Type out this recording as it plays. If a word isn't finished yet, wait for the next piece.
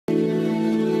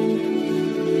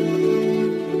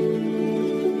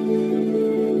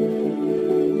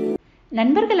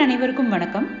நண்பர்கள் அனைவருக்கும்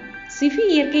வணக்கம். சிஃபி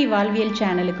இயற்கை வாழ்வியல்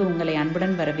சேனலுக்கு உங்களை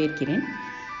அன்புடன் வரவேற்கிறேன்.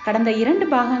 கடந்த 2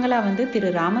 பாகங்களாக திரு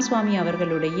ராமசுவாமி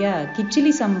அவர்களுடைய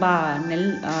கிச்சிலி சம்பா நெல்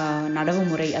நடவு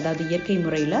முறை, அதாவது இயற்கை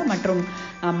முறையில், மற்றும்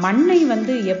மண்ணை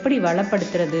எப்படி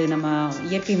வளப்படுத்துறது நம்ம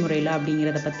இயற்கை முறையில்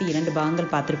அப்படிங்கிறத பற்றி 2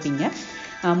 பாகங்கள் பார்த்துருப்பீங்க.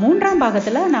 3ஆம்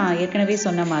பாகத்தில் நான் ஏற்கனவே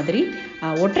சொன்ன மாதிரி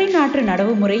ஒற்றை நாற்று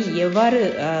நடவு முறை எவ்வாறு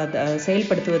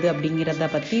செயல்படுத்துவது அப்படிங்கிறத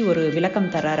பற்றி ஒரு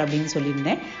விளக்கம் தரார் அப்படின்னு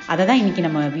சொல்லியிருந்தேன். அதை தான் இன்னைக்கு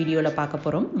நம்ம வீடியோவில் பார்க்க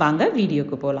போகிறோம். வாங்க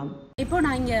வீடியோக்கு போகலாம். இப்போ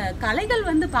நான் இங்கே களைகள்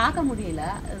பார்க்க முடியல.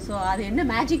 ஸோ அது என்ன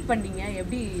மேஜிக் பண்ணீங்க,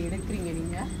 எப்படி எடுக்கிறீங்க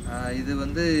நீங்கள்? இது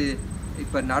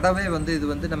இப்போ நடவே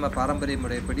இது நம்ம பாரம்பரிய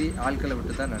முறைப்படி ஆட்களை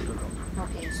விட்டு தான் நட்டுறோம்.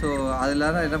 ஸோ அதில்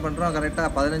என்ன பண்ணுறோம், கரெக்டாக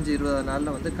 15-20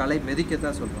 நாளில் களை மெதிக்க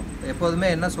தான் சொல்கிறோம். எப்போதுமே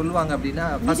என்ன சொல்லுவாங்க அப்படின்னா,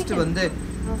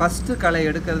 ஃபஸ்ட்டு களை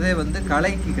எடுக்கிறதே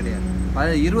களைக்கு கிடையாது.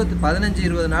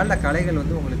 15-20 நாளில் களைகள்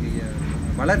உங்களுக்கு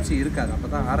வளர்ச்சி இருக்காது, அப்போ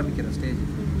தான் ஆரம்பிக்கிற ஸ்டேஜ்.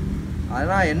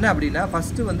 அதனால் என்ன அப்படின்னா,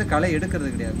 ஃபஸ்ட்டு களை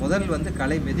எடுக்கிறது கிடையாது, முதல்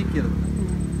களை மெதிக்கிறது.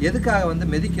 எதுக்காக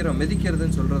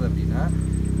மெதிக்கிறதுன்னு சொல்கிறது அப்படின்னா,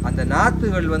 அந்த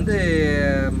நாற்றுகள்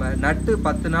நட்டு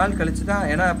 10 நாள் கழிச்சு தான்.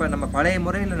 ஏன்னா இப்போ நம்ம பழைய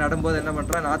முறையில் நடும்போது என்ன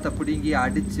பண்ணுறோம், நாற்றை பிடுங்கி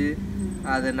அடித்து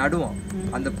அதை நடுவோம்.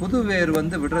 அந்த புது வேர்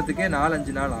விடுறதுக்கே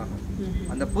 4-5 நாள் ஆகும்.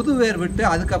 அந்த புது வேர் விட்டு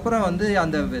அதுக்கப்புறம் அந்த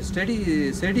செடி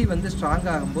ஸ்ட்ராங்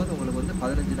ஆகும்போது உங்களுக்கு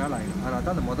 15 நாள் ஆகிடும். அதனால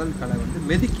தான் அந்த முதல் களை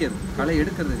மெதிக்கிறது, களை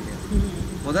எடுக்கிறது கிடையாது.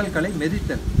 முதல் களை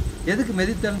மெதித்தல். எதுக்கு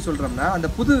மெதித்தல்னு சொல்கிறோம்னா, அந்த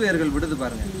புது வேர்கள் விடுது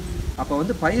பாருங்கள், அப்போ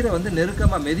பயிரை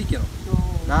நெருக்கமாக மெதிக்கணும்.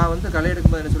 நான் களை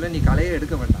எடுக்கும்போது என்ன சொல்ல, நீ களையே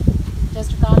எடுக்க வேண்டாம்,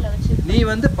 நீ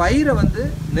பயிரை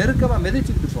நெருக்கமாக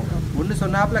மெதிச்சுக்கிட்டு போங்க. ஒன்று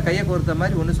சொன்னாப்புல கையை கோர்த்த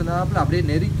மாதிரி, ஒன்று சொன்னாப்புல அப்படியே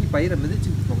நெருக்கி பயிரை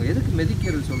மெதிச்சுக்கிட்டு போங்க. எதுக்கு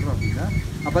மெதிக்கிறது சொல்கிறோம் அப்படின்னா,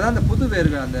 அப்போ தான் அந்த புது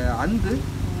வேர்கள், அந்த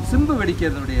சிம்பு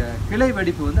வெடிக்கிறதுடைய கிளை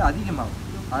வெடிப்பு அதிகமாகும்.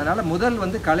 அதனால் முதல்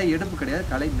களை எடுப்பு கிடையாது,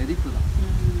 களை மெதிப்பு தான்.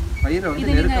 பயிரை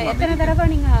நெருக்கமாக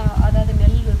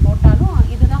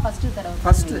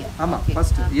ஃபஸ்ட்டு. ஆமாம்,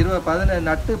 ஃபஸ்ட்டு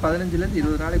நட்டு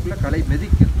 15-20 நாளைக்குள்ளே களை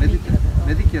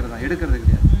மெதிக்கிறது தான், எடுக்கிறது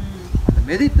கிடையாது. அந்த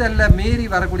மெதித்தல்ல மீறி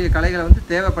வரக்கூடிய களைகளை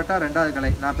தேவைப்பட்டால் 2வது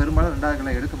களை. நான் பெரும்பாலும் 2வது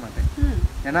களை எடுக்க மாட்டேன்.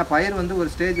 ஏன்னா பயிர் ஒரு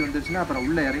ஸ்டேஜ் வந்துருச்சுன்னா அப்புறம்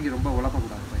உள்ளே இறங்கி ரொம்ப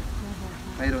உழப்பக்கூடாது.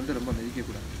 பயிர் ரொம்ப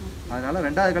மெதிக்கக்கூடாது. அதனால்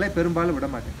 2வது களை பெரும்பாலும் விட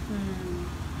மாட்டேன்.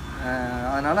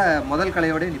 அதனால் முதல்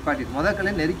களையோடய நிப்பாட்டிட்டு முதல்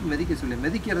கலையை நெருக்கி மெதிக்க சொல்லி.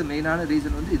 மெதிக்கிறது மெயினான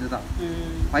ரீசன் இதுதான்.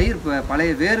 பயிர்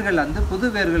பழைய வேர்கள் புது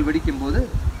வேர்கள் வெடிக்கும் போது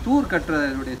தூர்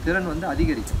கட்டுறதுடைய திறன்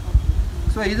அதிகரிக்கும்.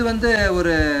 ஸோ இது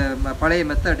ஒரு பழைய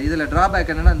மெத்தட். இதில்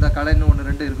ட்ராபேக் என்னென்னா, இந்த களைன்னு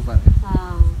 1-2 இருக்கு பாருங்க,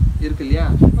 இருக்கு இல்லையா,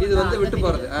 இது விட்டு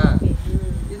போகிறது.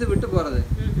 இது விட்டு போகிறது.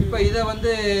 இப்போ இதை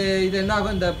இது என்ன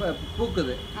ஆகும், இந்த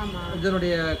பூக்குது,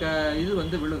 இதனுடைய இது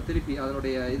விழும், திருப்பி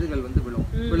அதனுடைய இதுகள்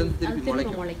விழுந்து திருப்பி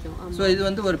முளைக்கும். ஸோ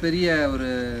இது ஒரு பெரிய ஒரு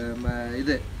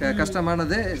இது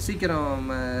கஷ்டமானது, சீக்கிரம்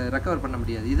ரெக்கவர் பண்ண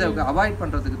முடியாது. இதை அவாய்ட்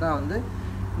பண்ணுறதுக்கு தான்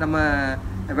நம்ம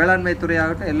வேளாண்மை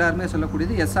துறையாகட்டும் எல்லாருமே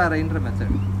சொல்லக்கூடியது SRIன்ற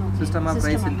method, system of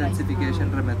rice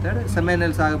இன்டென்சிஃபிகேஷன்ற method.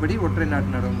 செம்மணல் சாகுபடி ஒற்றை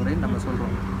நாட்டு நடைமுறைன்னு நம்ம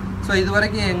சொல்கிறோம். ஸோ இது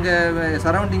வரைக்கும் எங்கள்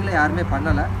சரௌண்டிங்கில் யாருமே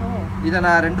பண்ணலை. இதை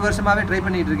நான் 2 வருஷமாகவே ட்ரை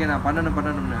பண்ணிகிட்டு இருக்கேன், நான்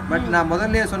பண்ணணும்னு. பட் நான்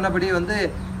முதல்ல சொன்னபடி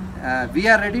we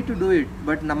are ready to do it.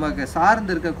 But நமக்கு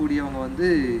சார்ந்து இருக்கக்கூடியவங்க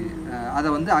அதை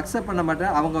அக்செப்ட் பண்ண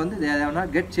மாட்டேன். அவங்க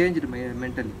கெட் சேஞ்ச்டு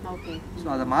மென்டலி. ஸோ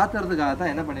அதை மாற்றுறதுக்காக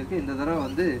தான் என்ன பண்ணியிருக்கேன், இந்த தடவை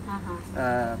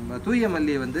தூய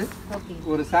மல்லியை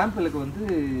ஒரு சாம்பிளுக்கு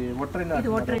ஒற்றை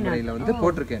நாட்டு முறையில்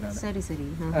போட்டிருக்கேன் நான்.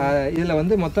 இதில்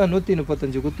மொத்தம்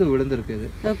 135 குத்து விழுந்திருக்குது.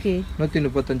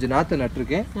 135 நாற்று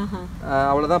நட்டிருக்கேன்.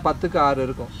 அவ்வளோதான், 10க்கு 6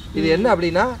 இருக்கும். இது என்ன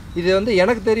அப்படின்னா, இது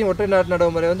எனக்கு தெரியும் ஒற்றை நாட்டு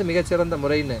நடவு முறை மிகச்சிறந்த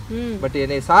முறைன்னு. பட்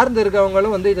என்னை சார்ந்து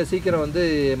இருக்கவங்களும் இதை சீக்கிரம்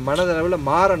மனதளவில்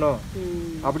மாறணும்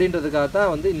அப்படின்றதுக்காக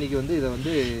தான் இன்னைக்கு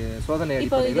இதை சோதனை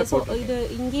அடிப்படையில் போட்டோம். இது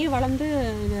இங்கேயே வளர்ந்து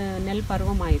நெல்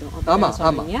பருவம் ஆயிடும். ஆமாம்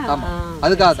ஆமாம் ஆமாம்,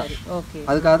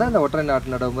 அதுக்காக தான் இந்த ஒற்றை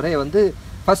நாட்டு நடவு முறையை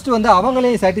ஃபர்ஸ்ட்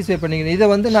அவங்களே சாட்டிஸ்ஃபை பண்ணிக்கணும்.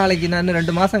 இதை நாளைக்கு நான்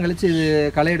 2 மாதம் கழிச்சு இது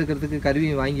களை எடுக்கிறதுக்கு கருவி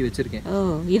வாங்கி வச்சிருக்கேன்.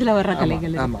 இதில் வர்ற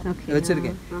களைகள் ஆமாம்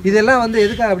வச்சிருக்கேன். இதெல்லாம்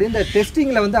எதுக்காக அப்படின்னு இந்த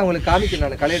டெஸ்டிங்கில் அவங்களுக்கு காமிக்கணும்.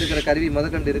 நான் களை எடுக்கிற கருவி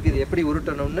முதற்கண்டு இருக்குது, இது எப்படி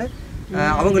உருட்டணும்னு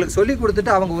அவங்களுக்கு சொல்லி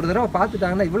கொடுத்துட்டு அவங்க ஒரு தடவை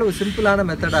பார்த்துட்டாங்கன்னா, இவ்வளவு சிம்பிளான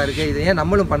மெத்தடாக இருக்குது, இதை ஏன்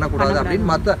நம்மளும் பண்ணக்கூடாது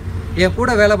அப்படின்னு மற்ற என்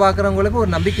கூட வேலை பார்க்குறவங்களுக்கு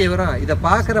ஒரு நம்பிக்கை வரும். இதை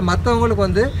பார்க்குற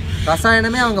மற்றவங்களுக்கு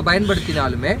ரசாயனமே அவங்க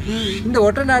பயன்படுத்தினாலுமே இந்த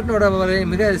ஒற்றை நாட்டினோட முறை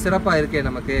மிக சிறப்பாக இருக்கே.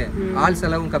 நமக்கு ஆள்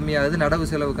செலவும் கம்மியாகுது, நடவு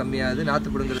செலவு கம்மியாகுது,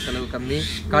 நாற்று பிடுங்குற செலவு கம்மி,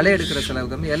 களை எடுக்கிற செலவு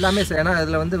கம்மி, எல்லாமே. ஏன்னா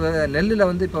அதில் நெல்லில்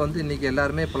இப்போ இன்னைக்கு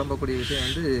எல்லாருமே புலம்பக்கூடிய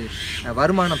விஷயம்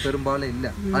வருமானம் பெரும்பாலும்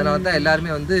இல்லை. அதனால தான்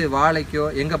எல்லாருமே வாழைக்கோ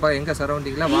எங்கள்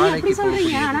சரௌண்டிங்கில் வாழைக்கு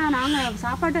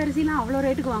சாப்பாட்டு அரிசிலாம் அவ்வளோ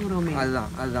ரேட்டுக்கு வாங்குறோமே.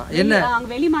 அதுதான் என்ன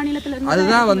வெளி மாநிலத்தில்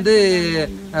அதுதான்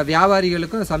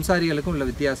வியாபாரிகளுக்கும் சம்சாரிகளுக்கும் உள்ள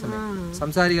வித்தியாசமே.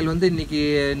 சம்சாரிகள்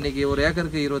இன்னைக்கு ஒரு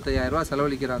ஏக்கருக்கு 25,000 ரூபாய்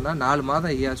செலவழிக்கிறாங்கன்னா 4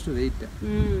 மாதம் he has to wait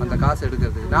அந்த காசு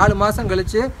எடுக்கிறதுக்கு. 4 மாதம்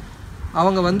கழிச்சு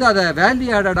அவங்க வந்து அதை வேல்யூ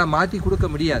ஆடடாக மாற்றி கொடுக்க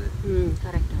முடியாது.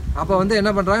 அப்போ வந்து என்ன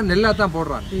பண்ணுறாங்க, நெல்லாக தான்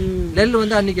போடுறாங்க. நெல்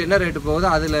வந்து அன்றைக்கி என்ன ரேட்டு போகுதோ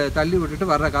அதில் தள்ளி விட்டுட்டு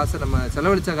வர்ற காசை நம்ம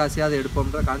செலவழித்த காசையாவது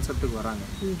எடுப்போம்ன்ற கான்செப்ட்டுக்கு வராங்க.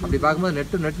 அப்படி பார்க்கும்போது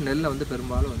நெட்டு நெல்லில் வந்து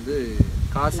பெரும்பாலும் வந்து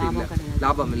காசு இல்லை,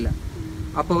 லாபம் இல்லை.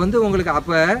 அப்போ வந்து உங்களுக்கு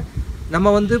அப்போ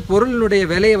நம்ம வந்து பொருளினுடைய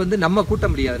விலையை வந்து நம்ம கூட்ட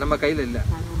முடியாது, நம்ம கையில் இல்லை.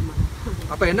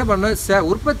 அப்போ என்ன பண்ணோம்,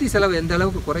 உற்பத்தி செலவு எந்த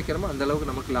அளவுக்கு குறைக்கிறோமோ அந்த அளவுக்கு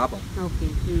நமக்கு லாபம்.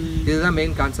 இதுதான்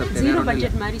main concept.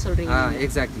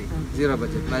 Exactly zero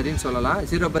budget மாதிரின்னு சொல்லலாம்.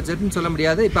 ஜீரோ பட்ஜெட்னு சொல்ல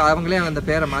முடியாது, இப்போ அவங்களே அந்த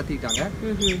பேரை மாற்றிட்டாங்க.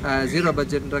 ஜீரோ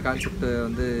பட்ஜெட்ன்ற கான்செப்ட்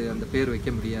வந்து அந்த பேர்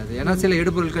வைக்க முடியாது. ஏன்னா சில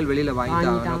எடுபொருட்கள் வெளியில் வாங்கி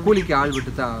தான் ஆகணும், கூலிக்கு ஆள்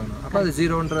விட்டு தான் ஆகணும். அப்போ அது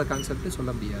ஜீரோன்ற கான்செப்ட்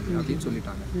சொல்ல முடியாது அப்படின்னு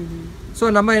சொல்லிட்டாங்க. ஸோ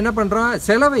நம்ம என்ன பண்ணுறோம்,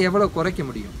 செலவை எவ்வளோ குறைக்க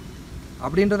முடியும்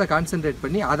அப்படின்றத கான்சென்ட்ரேட்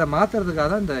பண்ணி அதை மாற்றுறதுக்காக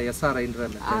தான் இந்த எஸ்ஆர்ஐன்ற.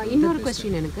 இன்னொரு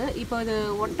கொஸ்டின் எனக்கு, இப்போ இது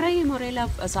ஒற்றை முறையில்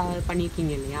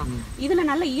பண்ணியிருக்கீங்க இல்லையா, இதில்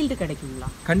நல்ல ஈல்டு கிடைக்குங்களா?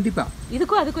 கண்டிப்பாக.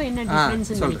 இதுக்கும் அதுக்கும் என்ன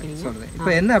டிஃபரன்ஸ் சொல்கிறேன்.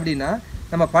 இப்போ என்ன அப்படின்னா,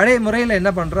 நம்ம பழைய முறையில்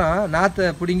என்ன பண்ணுறோம்,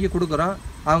 நாற்றை பிடுங்கி கொடுக்குறோம்.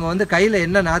 அவங்க வந்து கையில்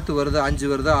என்ன நாற்று வருதோ,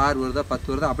 5 வருதோ 6 வருதோ 10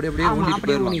 வருதோ அப்படியே ஊண்டிட்டு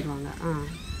போயிடுவாங்க.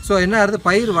 ஸோ என்ன ஆகுது,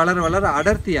 பயிர் வளர வளர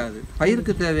அடர்த்தி ஆகுது.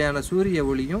 பயிருக்கு தேவையான சூரிய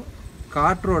ஒளியும்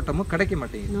காற்றோட்டமும் கிடைக்க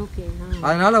மாட்டேங்குது.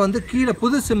 அதனால வந்து கீழே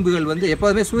புது சிம்புகள் வந்து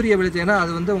எப்போதுமே சூரிய வெளிச்சம்னா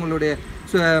அது வந்து உங்களுடைய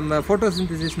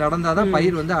போட்டோசிந்தசிஸ் நடந்தால் தான்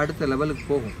பயிர் வந்து அடுத்த லெவலுக்கு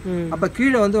போகும். அப்போ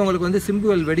கீழே வந்து உங்களுக்கு வந்து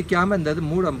சிம்புகள் வெடிக்காமல் இந்த இது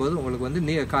மூடும் போது உங்களுக்கு வந்து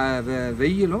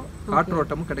வெயிலும்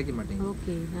காற்றோட்டமும் கிடைக்க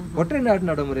மாட்டேங்குது. ஒற்றை நாட்டு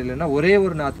நடைமுறையில்னா ஒரே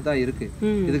ஒரு நாற்று தான் இருக்கு,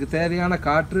 இதுக்கு தேவையான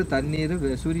காற்று தண்ணீர்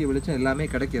சூரிய வெளிச்சம் எல்லாமே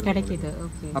கிடைக்கிறது.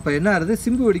 அப்போ என்ன ஆகுது,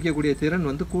 சிம்பு வெடிக்கக்கூடிய திறன்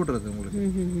வந்து கூடுறது உங்களுக்கு.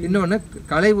 இன்னொன்று,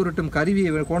 களை உருட்டும்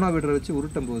கருவியை கோணா விடுற வச்சு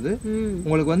உருட்டும் போது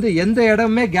உங்களுக்கு வந்து எந்த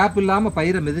இடமே கேப் இல்லாமல்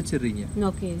பயிரை மிதிச்சிடுறீங்க,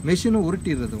 மெஷினும்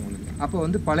உருட்டிடுறது உங்களுக்கு. அப்போ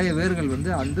வந்து பழைய வேர்கள்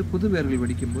வந்து அந்த புது வேர்கள்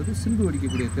வெடிக்கும் போது சிம்பு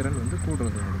வெடிக்கக்கூடிய திறன் வந்து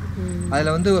கூடுறது உங்களுக்கு.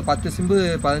 அதில் வந்து 10 சிம்பு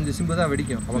 15 சிம்பு தான்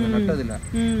வெடிக்கும் அவங்க நட்டதில்லை.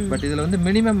 பட் இதில் வந்து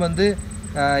மினிமம் வந்து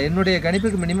என்னுடைய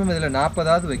கணிப்புக்கு மினிமம் இதில்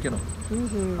 40ஆவது வைக்கணும்.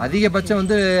 அதிகபட்சம்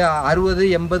வந்து 60,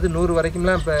 80, 100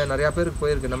 வரைக்கும்லாம் இப்போ நிறையா பேருக்கு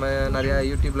போயிருக்கு. நம்ம நிறையா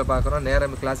யூடியூப்பில் பார்க்குறோம்,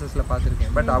 நேரம் கிளாஸஸில்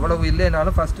பார்த்துருக்கேன். பட் அவ்வளவு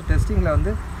இல்லைனாலும் ஃபஸ்ட்டு டெஸ்டிங்கில்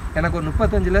வந்து எனக்கு ஒரு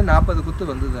 35ல் 40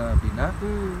 குத்து வந்தது அப்படின்னா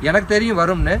எனக்கு தெரியும்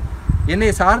வரும்னு. என்னை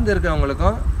சார்ந்து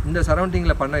இருக்கிறவங்களுக்கும் இந்த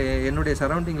சரௌண்டிங்கில் என்னுடைய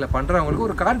சரௌண்டிங்கில் பண்ணுறவங்களுக்கும்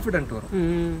ஒரு கான்ஃபிடென்ட் வரும்.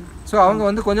 ஸோ அவங்க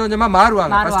வந்து கொஞ்சம் கொஞ்சமாக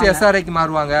மாறுவாங்க. ஃபர்ஸ்ட் எஸ்ஆர்ஐக்கு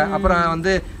மாறுவாங்க, அப்புறம்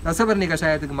வந்து ரசபரணி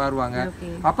கஷாயத்துக்கு மாறுவாங்க.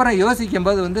 அப்புறம் யோசிக்கும்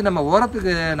போது வந்து நம்ம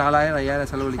ஓரத்துக்கு 4000 5000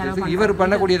 செலவழிக்கிறதுக்கு இவர்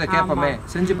பண்ணக்கூடியதை கேட்போமே,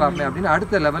 செஞ்சு பார்ப்போமே அப்படின்னு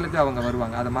அடுத்த லெவலுக்கு அவங்க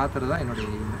வருவாங்க. அதை மாற்றுறது தான் என்னுடைய.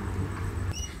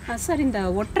 சார், இந்த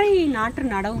ஒற்றை நாற்று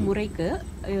நடவு முறைக்கு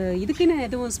இதுக்குன்னு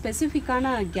எதுவும்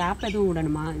ஸ்பெசிஃபிக்கான கேப் எதுவும்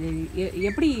விடணுமா?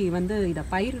 எப்படி வந்து இதை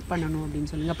பயிர் பண்ணணும்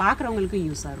அப்படின்னு சொல்லுங்க, பார்க்குறவங்களுக்கு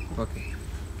யூஸாக இருக்கும். ஓகே,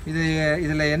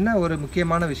 இதில் என்ன ஒரு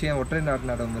முக்கியமான விஷயம் ஒற்றை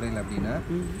நாட்டு நடவு முறையில் அப்படின்னா,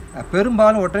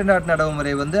 பெரும்பாலும் ஒற்றை நாட்டு நடவு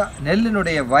முறை வந்து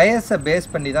நெல்லினுடைய வயசை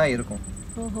பேஸ் பண்ணி தான் இருக்கும்.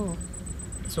 ஓஹோ.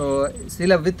 ஸோ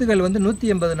சில வித்துகள் வந்து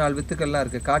 180 நாள் வித்துக்கள்லாம்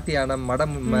இருக்குது. காட்டியானம்,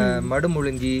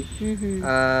 மடுமுழுங்கி,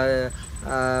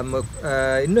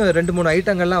 இன்னும் 2-3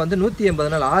 ஐட்டங்கள்லாம் வந்து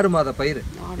 180 நாள் 6 மாத பயிர்.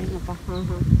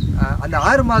 அந்த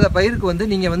 6 மாத பயிருக்கு வந்து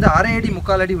நீங்கள் வந்து 1/2 அடி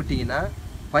 3/4 அடி விட்டீங்கன்னா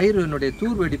பயிரினுடைய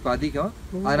தூர் வெடிப்பு அதிகம்.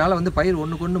 அதனால வந்து பயிர்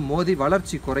ஒன்றுக்கு ஒன்று மோதி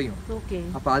வளர்ச்சி குறையும்.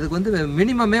 அப்போ அதுக்கு வந்து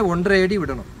மினிமமே 1.5 அடி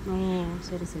விடணும்.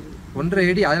 1.5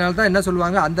 அடி. அதனால தான் என்ன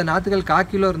சொல்லுவாங்க, அந்த நாற்றுகள் 1/4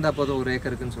 கிலோ இருந்தால் போதும் ஒரு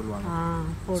ஏக்கருக்குன்னு சொல்லுவாங்க.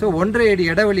 ஸோ 1.5 அடி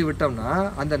இடைவெளி விட்டோம்னா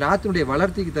அந்த நாற்றுடைய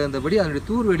வளர்ச்சிக்கு தகுந்தபடி அதனுடைய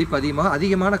தூர் வெடிப்பு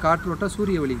அதிகமான காற்றோட்டம்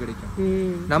சூரிய வெளி கிடைக்கும்.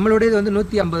 நம்மளுடையது வந்து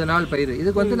 150 நாள் பயிர்.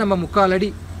 இதுக்கு வந்து நம்ம 3/4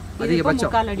 அடி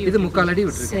அதிகபட்சம், இது 3/4 அடி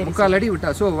விட்டுருக்கு. 3/4 அடி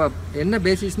விட்டா ஸோ என்ன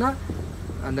பேசிஸ்னா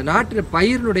அந்த நாட்டு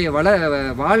பயிரினுடைய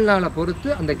வாழ்நாளை பொறுத்து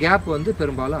அந்த கேப் வந்து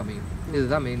பெரும்பாலும் அமையும்.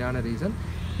 இதுதான் மெயினான ரீசன்.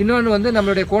 இன்னொன்று வந்து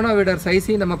நம்மளுடைய கோணா வீடர்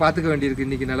சைஸையும் நம்ம பார்த்துக்க வேண்டியிருக்கு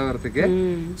இன்றைக்கி நிலவரத்துக்கு.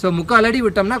 ஸோ 3/4 அடி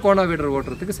விட்டோம்னா கோணா வீடர்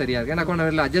ஓட்டுறதுக்கு சரியாக இருக்குது. ஏன்னா கோணா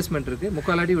வீடரில் அட்ஜஸ்ட்மெண்ட் இருக்குது.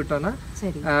 3/4 அடி விட்டோம்னா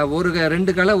ஒரு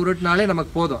 2 களை உருட்டினாலே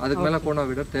நமக்கு போதும். அதுக்கு மேலே கோணா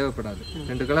வீடர் தேவைப்படாது.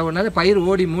 2 களை உடனாலே பயிர்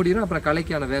ஓடி மூடிடும், அப்புறம்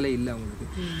களைக்கான வேலை இல்லை அவங்களுக்கு.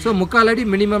 ஸோ 3/4 அடி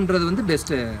மினிமம்ன்றது வந்து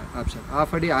பெஸ்ட்டு ஆப்ஷன்.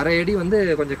 1/2 அடி 1/2 அடி வந்து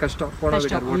கொஞ்சம் கஷ்டம் கோணா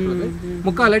வீடர் ஓட்டுறது.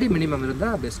 3/4 அடி மினிமம்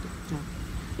இருந்தால் பெஸ்ட்டு.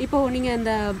 இப்போ நீங்கள்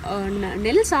இந்த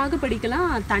நெல் சாகுபடிக்கெல்லாம்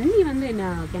தண்ணி வந்து என்ன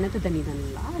கிணத்து தண்ணி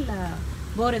தானுங்களா இல்லை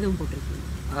போர் எதுவும் போட்டிருக்கீங்க?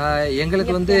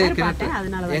 எங்களுக்கு வந்து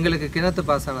எங்களுக்கு கிணத்து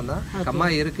பாசனம் தான் கம்மா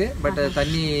இருக்கு. பட்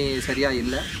தண்ணி சரியா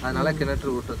இல்லை, அதனால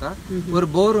கிணற்று விட்டு தான் ஒரு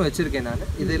போரும் வச்சிருக்கேன் நான்.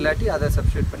 இது இல்லாட்டி அதை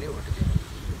சப்ஸ்டியூட் பண்ணி ஓட்டுக்கேன்.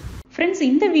 ஃப்ரெண்ட்ஸ்,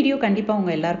 இந்த வீடியோ கண்டிப்பாக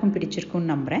உங்கள் எல்லாருக்கும்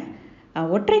பிடிச்சிருக்குன்னு நம்புகிறேன்.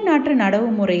 ஒற்றை நாற்று நடவு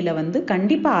முறையில் வந்து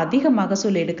கண்டிப்பாக அதிக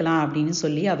மகசூல் எடுக்கலாம் அப்படின்னு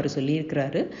சொல்லி அவர்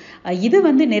சொல்லியிருக்கிறாரு. இது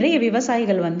வந்து நிறைய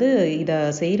விவசாயிகள் வந்து இதை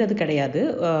செய்கிறது கிடையாது.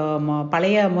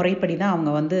 பழைய முறைப்படி தான்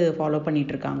அவங்க வந்து ஃபாலோ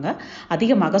பண்ணிட்டு இருக்காங்க.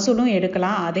 அதிக மகசூலும்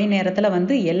எடுக்கலாம், அதே நேரத்தில்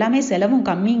வந்து எல்லாமே செலவும்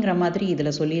கம்மிங்கிற மாதிரி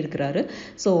இதில் சொல்லியிருக்கிறாரு.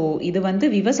 ஸோ இது வந்து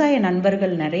விவசாய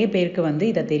நண்பர்கள் நிறைய பேருக்கு வந்து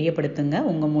இதை தெரியப்படுத்துங்க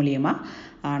உங்கள் மூலியமாக.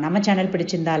 நம்ம சேனல்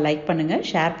பிடிச்சிருந்தா லைக் பண்ணுங்கள்,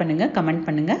 ஷேர் பண்ணுங்கள், கமெண்ட்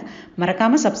பண்ணுங்கள்.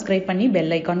 மறக்காமல் சப்ஸ்கிரைப் பண்ணி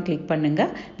பெல் ஐக்கான் கிளிக்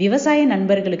பண்ணுங்கள். விவசாய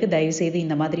நண்பர்களுக்கு தயவுசெய்து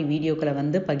இந்த மாதிரி வீடியோக்களை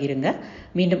பகிருங்க.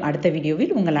 மீண்டும் அடுத்த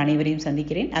வீடியோவில் உங்கள் அனைவரையும்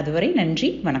சந்திக்கிறேன். அதுவரை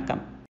நன்றி, வணக்கம்.